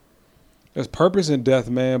death,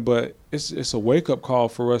 man, but it's a wake-up call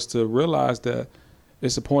for us to realize that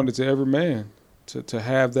it's appointed to every man to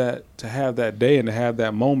have that day and to have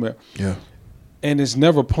that moment. Yeah. And it's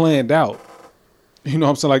never planned out. You know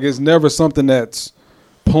what I'm saying? Like, it's never something that's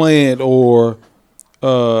planned or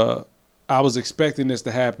I was expecting this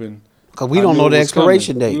to happen. Because we don't know the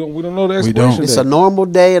expiration date. We don't know the expiration date. It's a normal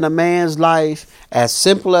day in a man's life, as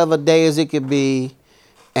simple of a day as it could be,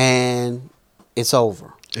 and it's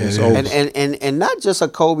over. It's over. And not just a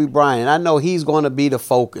Kobe Bryant. I know he's going to be the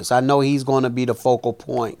focus. I know he's going to be the focal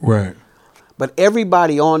point. Right. But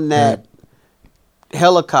everybody on that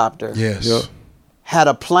helicopter had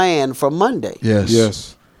a plan for Monday.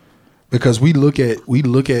 Yes. Because we look at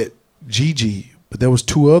GiGi, but there was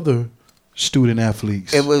two other student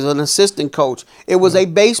athletes. It was an assistant coach. It was a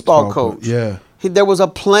baseball coach. Yeah. There was a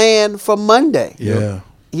plan for Monday. Yeah.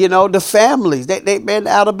 You know, the families, they've been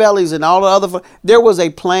out of bellies and all the other. There was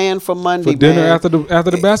a plan for Monday. For dinner, man, after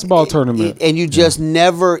the basketball tournament. And you just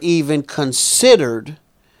never even considered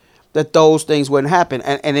that those things wouldn't happen.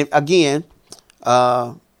 And again,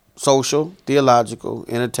 social, theological,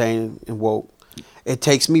 entertaining, and woke. It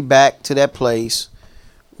takes me back to that place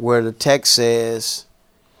where the text says,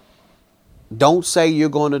 don't say you're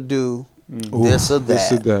going to do this or that.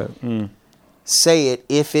 This or that. Say it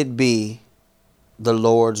if it be the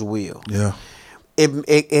Lord's will. Yeah.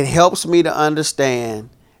 It helps me to understand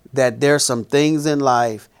that there's some things in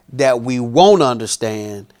life that we won't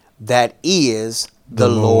understand that is the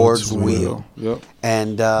Lord's will. Yep.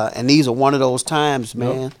 And these are one of those times,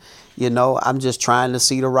 man. Yep. You know, I'm just trying to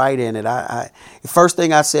see the right in it. The first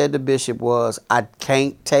thing I said to Bishop was, I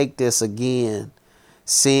can't take this again,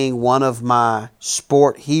 seeing one of my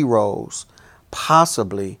sport heroes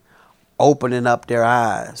possibly opening up their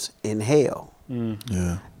eyes in hell.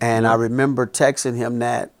 Yeah. And I remember texting him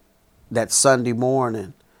that Sunday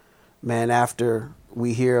morning, man, after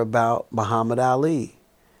we hear about Muhammad Ali.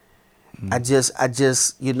 I just,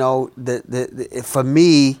 you know, for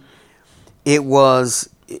me, it was.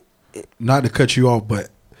 Not to cut you off,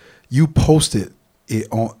 but you posted it.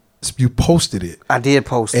 I did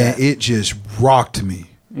post that. And it just rocked me.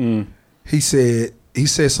 He said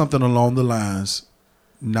something along the lines,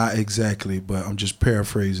 not exactly, but I'm just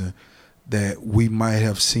paraphrasing, that we might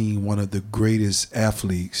have seen one of the greatest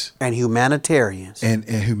athletes and humanitarians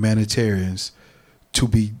to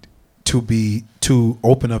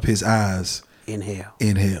open up his eyes in hell.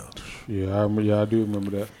 Yeah, I do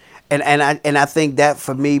remember that. And I think that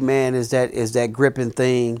for me, man, is that gripping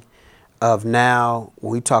thing of now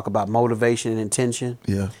when we talk about motivation and intention.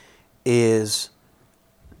 Yeah. Is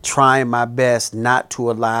trying my best not to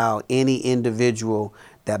allow any individual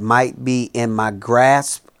that might be in my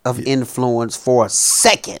grasp of influence for a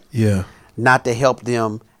second. Yeah. Not to help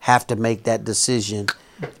them have to make that decision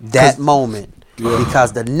that moment.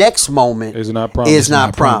 because the next moment is not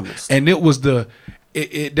promised. And it was that's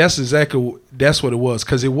what it was,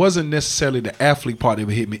 because it wasn't necessarily the athlete part that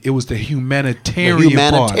hit me. It was the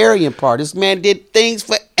humanitarian part. This man did things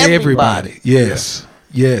for everybody. Yes.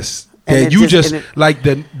 And you just like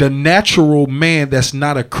the natural man that's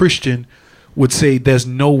not a Christian would say, there's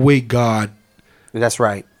no way God. That's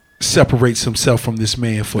right. Separates himself from this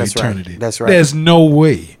man for eternity. Right. That's right. There's no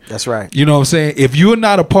way. That's right. You know what I'm saying? If you're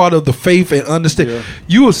not a part of the faith and understand,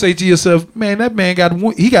 you will say to yourself, man, that man got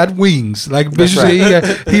wings. Like Bishop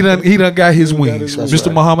said, he done got his wings.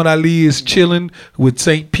 Mr. Muhammad Ali is chilling with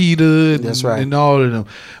St. Peter and all of them.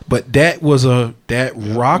 But that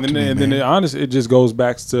rocked me, man. And then honestly, it just goes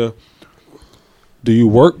back to, do you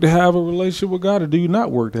work to have a relationship with God, or do you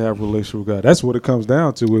not work to have a relationship with God? That's what it comes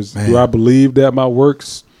down to, is do I believe that my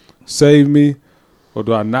works save me, or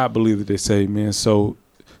do I not believe that they save me? And so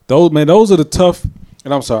those are the tough.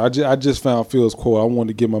 And I'm sorry, I just found Phil's quote. I wanted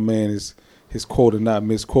to give my man his quote and not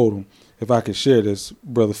misquote him. If I could share this,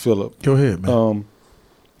 Brother Philip. Go ahead, man.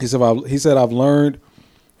 He said I've learned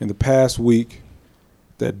in the past week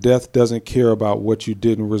that death doesn't care about what you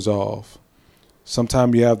didn't resolve.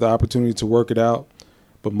 Sometimes you have the opportunity to work it out,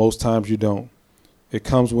 but most times you don't. It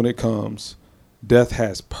comes when it comes. Death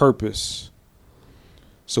has purpose.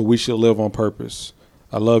 So we should live on purpose.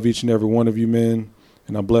 I love each and every one of you men,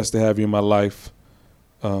 and I'm blessed to have you in my life.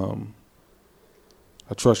 I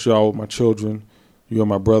trust y'all with my children. You are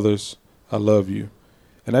my brothers. I love you.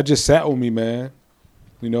 And that just sat with me, man.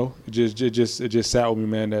 You know, it just sat with me,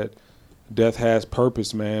 man, that death has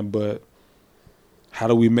purpose, man. But how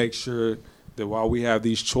do we make sure that while we have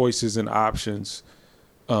these choices and options,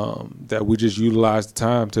 that we just utilize the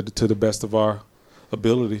time to the best of our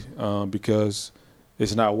ability, because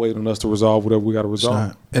it's not waiting on us to resolve whatever we got to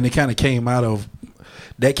resolve. And it kind of came out of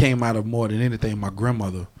more than anything my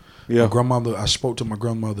grandmother. Yeah. I spoke to my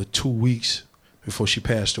grandmother 2 weeks before she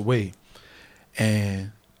passed away.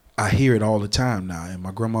 And I hear it all the time now. And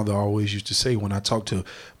my grandmother always used to say, when I talk to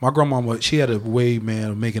my grandmama, she had a way,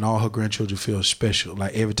 man, of making all her grandchildren feel special,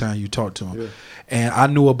 like every time you talk to them. Yeah. And I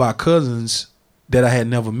knew about cousins that I had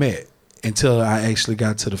never met until I actually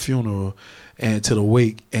got to the funeral and to the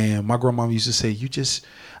wake. And my grandmama used to say,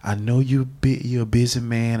 I know you're a busy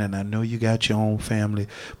man, and I know you got your own family,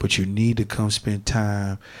 but you need to come spend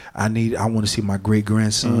time. I want to see my great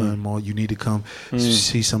grandson more. You need to come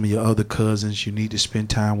see some of your other cousins. You need to spend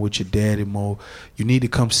time with your daddy more. You need to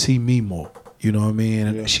come see me more. You know what I mean?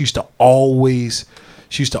 And she used to always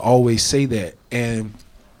say that, and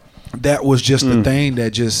that was just the thing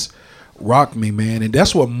that just rocked me, man. And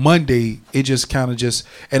that's what Monday, it just kind of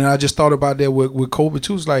and I just thought about that with Kobe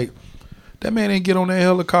too. It's like, that man didn't get on that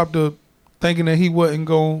helicopter thinking that he wasn't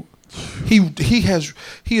going. He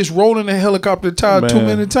is rolling the helicopter tire too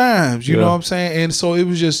many times. You know what I'm saying? And so it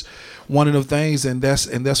was just one of the things, and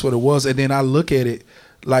that's what it was. And then I look at it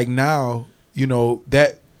like now, you know,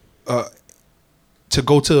 that to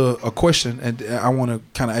go to a question, and I want to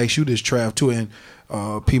kind of ask you this, Trav, too,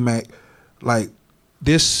 and P-Mac, like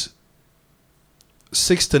this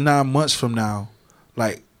 6 to 9 months from now,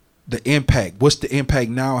 like, the impact. What's the impact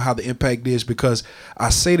now? How the impact is? Because I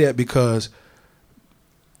say that because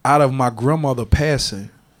out of my grandmother passing,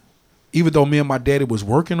 even though me and my daddy was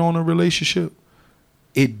working on a relationship,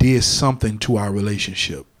 it did something to our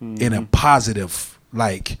relationship in a positive,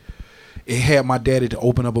 like, it had my daddy to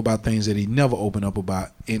open up about things that he never opened up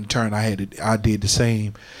about. In turn, I did the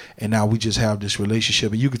same, and now we just have this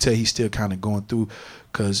relationship. And you could tell he's still kind of going through,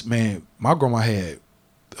 because, man, my grandma had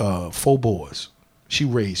 4 boys. She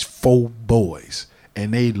raised 4 boys,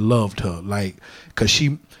 and they loved her, like,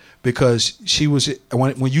 because she was,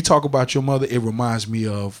 when you talk about your mother, it reminds me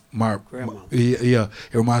of my grandma. It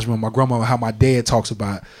reminds me of my grandma, how my dad talks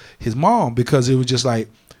about his mom, because it was just like,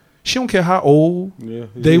 she don't care how old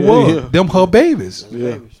they were. Them her babies.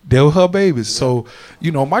 They were her babies. So,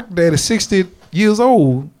 you know, my dad is 60 years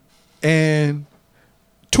old, and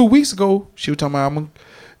 2 weeks ago, she was talking about,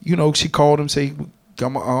 she called him, say,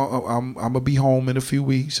 I'm gonna be home in a few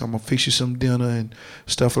weeks. I'm gonna fix you some dinner and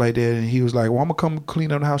stuff like that. And he was like, well, I'm gonna come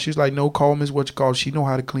clean up the house. She's like, no, call Miss what you call. She know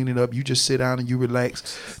how to clean it up. You just sit down and you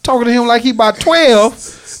relax. Talking to him like he about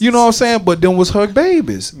 12. You know what I'm saying? But them was her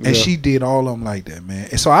babies, and she did all of them like that, man.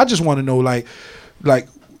 And so I just want to know, like,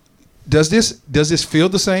 does this feel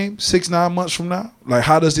the same 6-9 months from now? Like,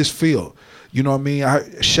 how does this feel? You know what I mean?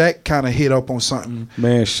 Shaq kind of hit up on something.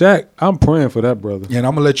 Man, Shaq, I'm praying for that brother. Yeah, and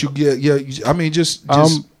I'm gonna let you get. Yeah, I mean, just.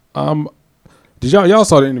 Did y'all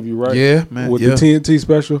saw the interview, right? Yeah, man. With the TNT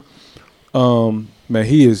special. Man,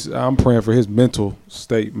 I'm praying for his mental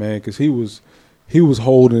state, man, because he was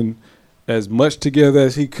holding as much together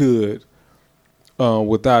as he could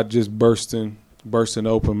without just bursting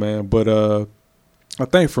open, man. But I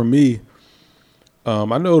think for me,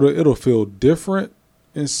 I know that it'll feel different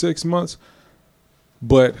in 6 months,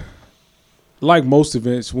 but like most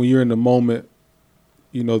events, when you're in the moment,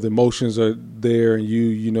 you know, the emotions are there, and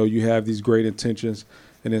you have these great intentions,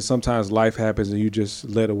 and then sometimes life happens and you just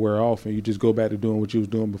let it wear off, and you just go back to doing what you was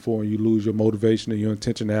doing before, and you lose your motivation and your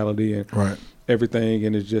intentionality and everything,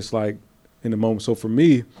 and it's just like in the moment. So for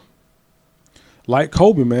me, like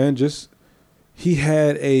Kobe, man, he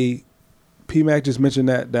had P-Mac just mentioned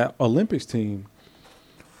that Olympics team.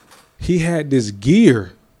 He had this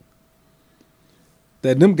gear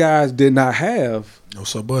that them guys did not have. No,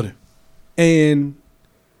 so buddy. And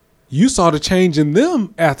you saw the change in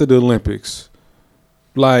them after the Olympics.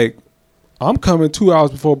 Like, I'm coming 2 hours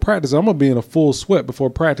before practice. I'm going to be in a full sweat before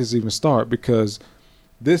practice even start, because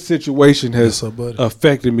this situation has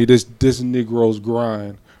affected me, this Negro's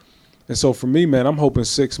grind. And so for me, man, I'm hoping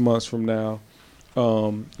 6 months from now,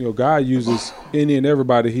 God uses any and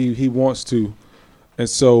everybody he wants to. And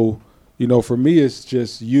so, for me, it's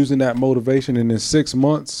just using that motivation. And in 6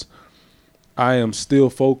 months, I am still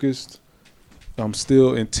focused. I'm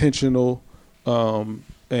still intentional.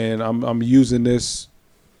 And I'm using this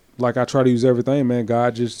like I try to use everything, man.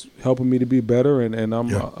 God just helping me to be better. And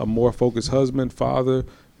I'm a more focused husband, father,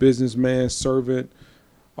 businessman, servant,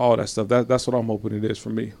 all that stuff. That's what I'm hoping it is for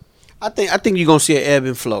me. I think you're gonna see an ebb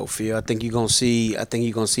and flow, Phil. I think you're gonna see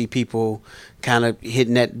people kind of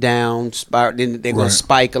hitting that down spiral. Then they're gonna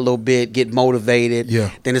spike a little bit, get motivated. Yeah.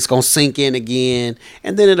 Then it's gonna sink in again,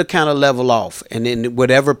 and then it'll kind of level off. And then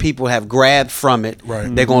whatever people have grabbed from it,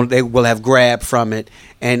 they will have grabbed from it,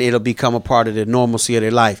 and it'll become a part of the normalcy of their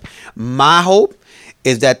life. My hope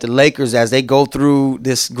is that the Lakers, as they go through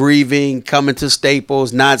this grieving, coming to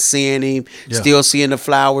Staples, not seeing him, still seeing the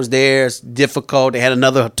flowers there, it's difficult. They had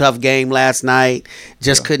another tough game last night,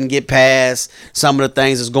 just couldn't get past some of the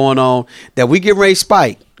things that's going on, that we get ready to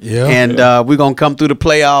spike. And we're going to come through the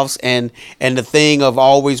playoffs, and the thing of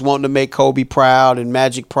always wanting to make Kobe proud and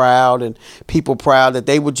Magic proud and people proud, that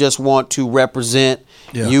they would just want to represent,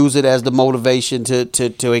 use it as the motivation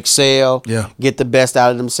to excel, get the best out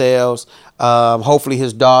of themselves. Hopefully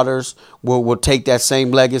his daughters will take that same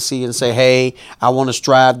legacy and say, hey, I want to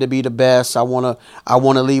strive to be the best. I want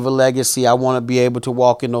to leave a legacy. I want to be able to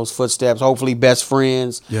walk in those footsteps. Hopefully best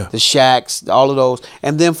friends, the Shaqs, all of those.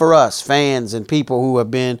 And then for us, fans and people who have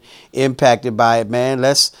been impacted by it, man,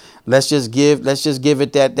 let's just give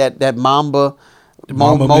it that Mamba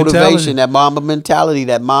motivation, that Mamba mentality,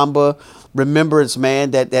 that Mamba remembrance,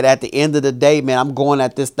 man, that at the end of the day, man, I'm going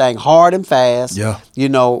at this thing hard and fast,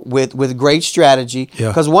 with great strategy.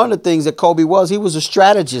 Because one of the things that Kobe was, he was a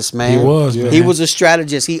strategist, man. He was, man. He was a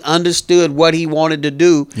strategist. He understood what he wanted to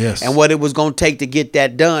do and what it was going to take to get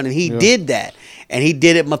that done. And he did that. And he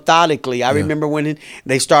did it methodically. I remember when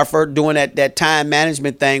they start first doing that time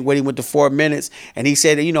management thing when he went to 4 minutes. And he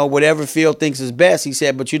said, whatever Phil thinks is best, he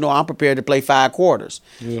said, but, I'm prepared to play 5 quarters.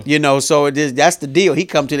 So that's the deal. He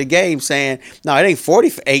come to the game saying, no, it ain't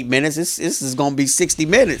 48 minutes. This is going to be 60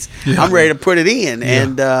 minutes. I'm ready to put it in.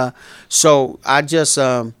 And so I just,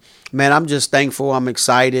 man, I'm just thankful. I'm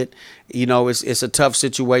excited. It's a tough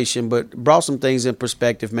situation, but brought some things in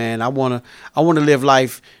perspective, man. I want to live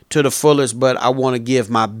life to the fullest, but I want to give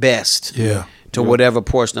my best to whatever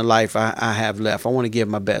portion of life I have left. I want to give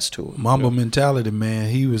my best to it. Mamba mentality, man.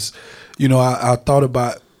 He was, I thought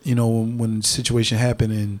about, when the situation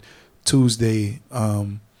happened in Tuesday,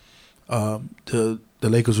 the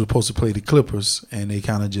Lakers were supposed to play the Clippers, and they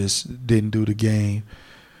kind of just didn't do the game.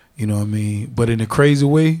 You know what I mean? But in a crazy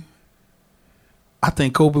way, I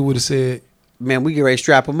think Kobe would have said, man, we get ready to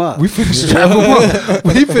strap him up. We finna strap him up.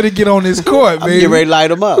 We finna get on this court, man. Get ready to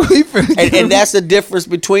light him up. And that's the difference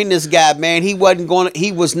between this guy, man. He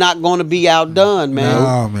was not going to be outdone, man.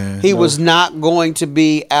 No, man. He was not going to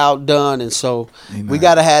be outdone. And so we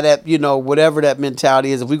got to have that, whatever that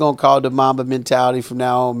mentality is. If we're going to call it the Mamba mentality from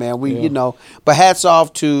now on, man, but hats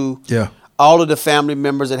off to all of the family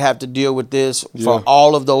members that have to deal with this, for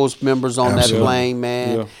all of those members on that plane,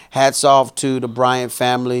 man. Hats off to the Bryant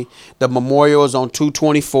family. The memorial is on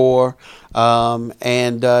 224,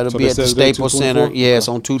 and it'll be at the Staples Center. Yeah, it's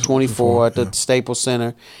on 224 at the Staples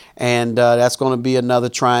Center. And that's going to be another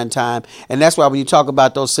trying time. And that's why when you talk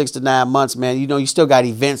about those 6 to 9 months, man, you still got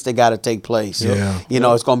events that got to take place.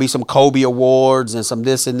 It's going to be some Kobe Awards and some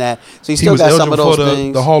this and that. So you still got some of those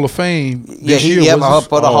things. The Hall of Fame. Up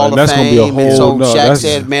for the Hall of that's Fame. Gonna be a whole, and so Shaq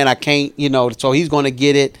said, man, I can't, so he's going to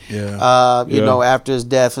get it, after his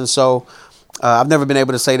death. And so I've never been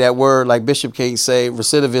able to say that word like Bishop can't say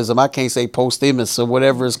recidivism. I can't say posthumous or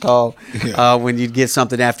whatever it's called when you get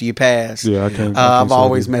something after you pass. Yeah, I can't. I've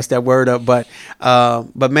always messed that word up, but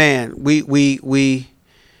man, we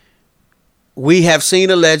have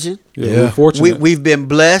seen a legend. Yeah, we're fortunate. We've been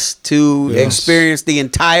blessed to experience the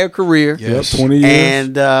entire career. Yes. 20 years.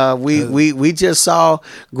 And we just saw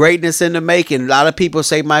greatness in the making. A lot of people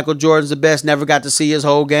say Michael Jordan's the best, never got to see his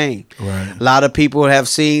whole game. Right. A lot of people have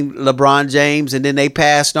seen LeBron James and then they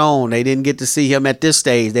passed on. They didn't get to see him at this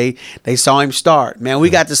stage. They saw him start. Man, we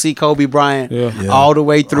got to see Kobe Bryant all the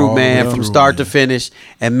way through, from start to finish.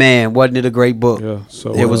 And man, wasn't it a great book? Yeah.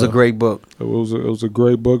 So it was a great book. It was a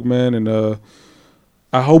great book, man, and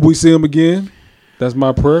I hope we see him again. That's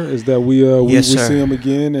my prayer. Is that we see him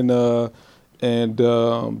again, and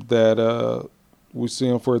that we see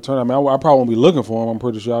him for eternity. I mean, I probably won't be looking for him. I'm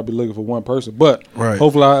pretty sure I'll be looking for one person, but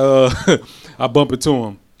hopefully I bump into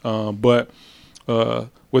him. But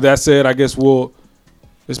with that said, I guess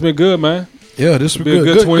it's been good, man. Yeah, this was good.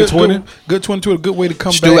 Good 2020. Good 2020. Good way to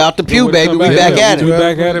come Stu back. out the pew, baby. We back at it. We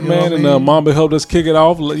back at it, man. And Mamba helped us kick it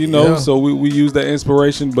off, so we use that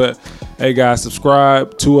inspiration. But, hey, guys,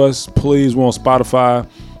 subscribe to us, please. We're on Spotify,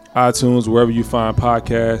 iTunes, wherever you find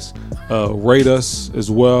podcasts. Rate us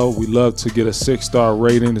as well. We love to get a 6-star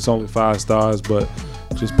rating. It's only 5 stars, but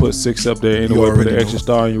just put 6 up there anyway. Put an extra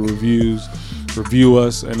star in your reviews. Review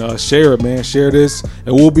us and share it, man. Share this,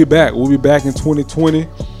 and we'll be back. We'll be back in 2020.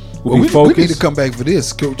 We need to come back for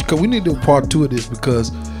this because we need to do part 2 of this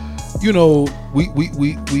because, we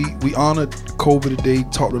honored Kobe today,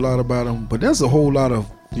 talked a lot about him, but there's a whole lot of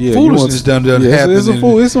foolishness done happening.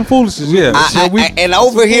 It's some foolishness, and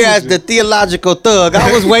over here as the theological thug,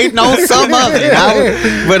 I was waiting on some of it.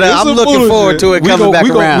 I'm looking forward to it coming back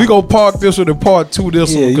around. We gonna park this one and part 2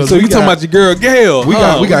 this one. So you talking about your girl Gail? We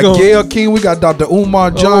got Gail King. We got Dr.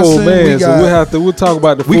 Umar Johnson. Oh man, we'll talk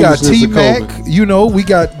about the foolishness. We got T-Mac. We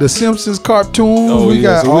got the Simpsons cartoon. Oh, we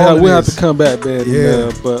got we have to come back, man.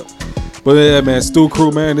 Yeah, but yeah, man. Stu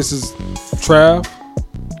Crew, man. This is Trav.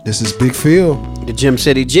 This is Big Phil. The Gym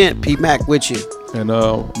City Gent, Pete Mac with you. And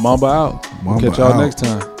Mamba out. Catch y'all next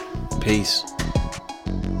time. Peace.